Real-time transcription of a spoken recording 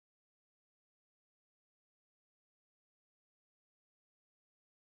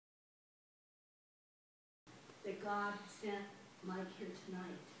God sent Mike here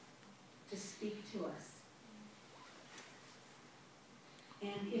tonight to speak to us.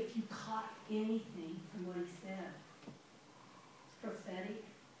 And if you caught anything from what he said, it's prophetic,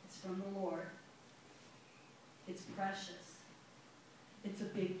 it's from the Lord, it's precious, it's a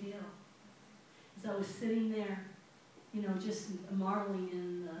big deal. As I was sitting there, you know, just marveling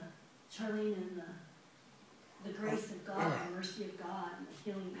in Shirley and the grace of God, the mercy of God, and the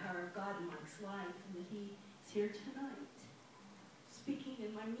healing power of God in Mike's life, and that he is here tonight, speaking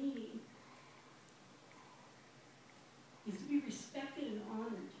in my meeting. He's to be respected and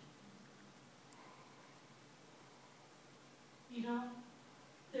honored. You know,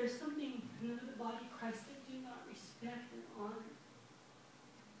 there's something in the body of Christ that do not respect and honor.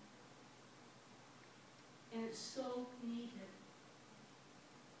 And it's so needed.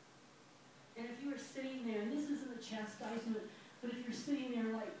 And if you are sitting there, and this isn't a chastisement, but if you're sitting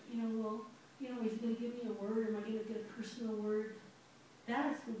there like, you know, well, you know, is he going to give me a word? Am I going to get a personal word?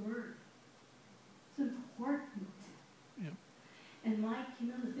 That is the word. It's important. Yep. And Mike, you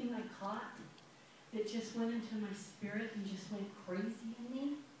know the thing I caught that just went into my spirit and just went crazy in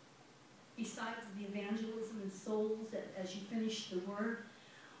me? Besides the evangelism and souls, that as you finish the word,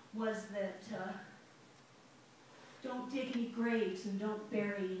 was that don't dig any graves and don't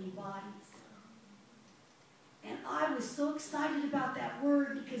bury any bodies. And I was so excited about that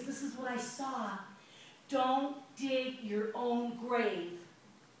word because this is what I saw. Don't dig your own grave.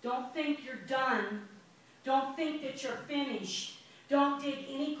 Don't think you're done. Don't think that you're finished. Don't dig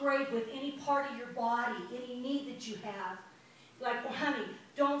any grave with any part of your body, any need that you have. Like, well, honey,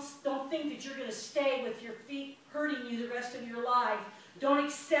 don't think that you're going to stay with your feet hurting you the rest of your life. Don't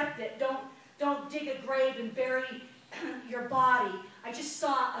accept it. Don't dig a grave and bury your body. I just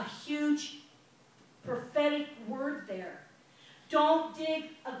saw a huge prophetic word there. Don't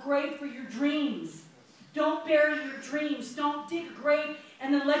dig a grave for your dreams. Don't bury your dreams. Don't dig a grave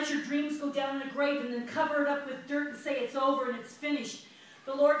and then let your dreams go down in a grave and then cover it up with dirt and say it's over and it's finished.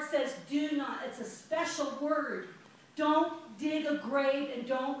 The Lord says, do not. It's a special word. Don't dig a grave and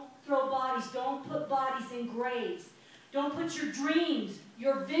don't throw bodies. Don't put bodies in graves. Don't put your dreams,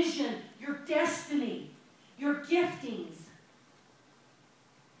 your vision, your destiny, your giftings.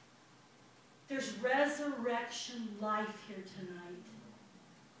 There's resurrection life here tonight.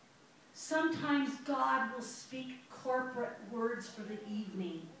 Sometimes God will speak corporate words for the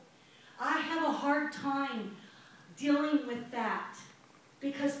evening. I have a hard time dealing with that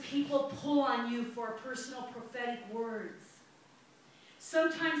because people pull on you for personal prophetic words.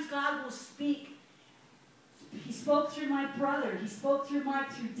 Sometimes God will speak. He spoke through my brother. He spoke through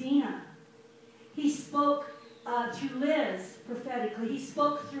Mike, through Dina. He spoke through Liz prophetically. He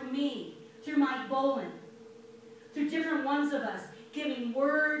spoke through me, through Mike Boland, through different ones of us, giving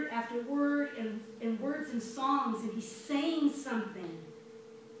word after word and words and songs, and he's saying something.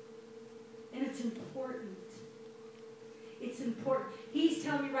 And it's important. It's important. He's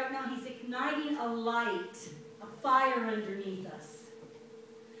telling me right now he's igniting a light, a fire underneath us.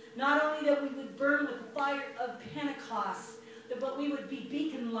 Not only that we would burn with the fire of Pentecost, but we would be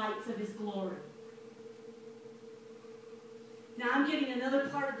beacon lights of his glory. Now I'm getting another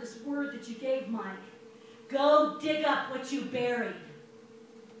part of this word that you gave, Mike. Go dig up what you buried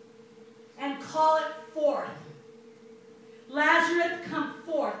and call it forth. Lazarus, come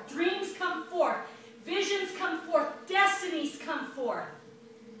forth. Dreams come forth. Visions come forth. Destinies come forth.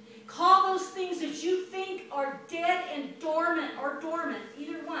 Call those things that you think are dead and dormant,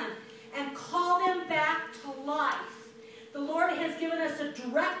 either one, and call them back to life. The Lord has given us a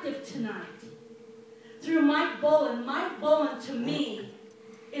directive tonight through Mike Boland. Mike Boland, to me,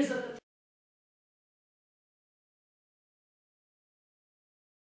 is a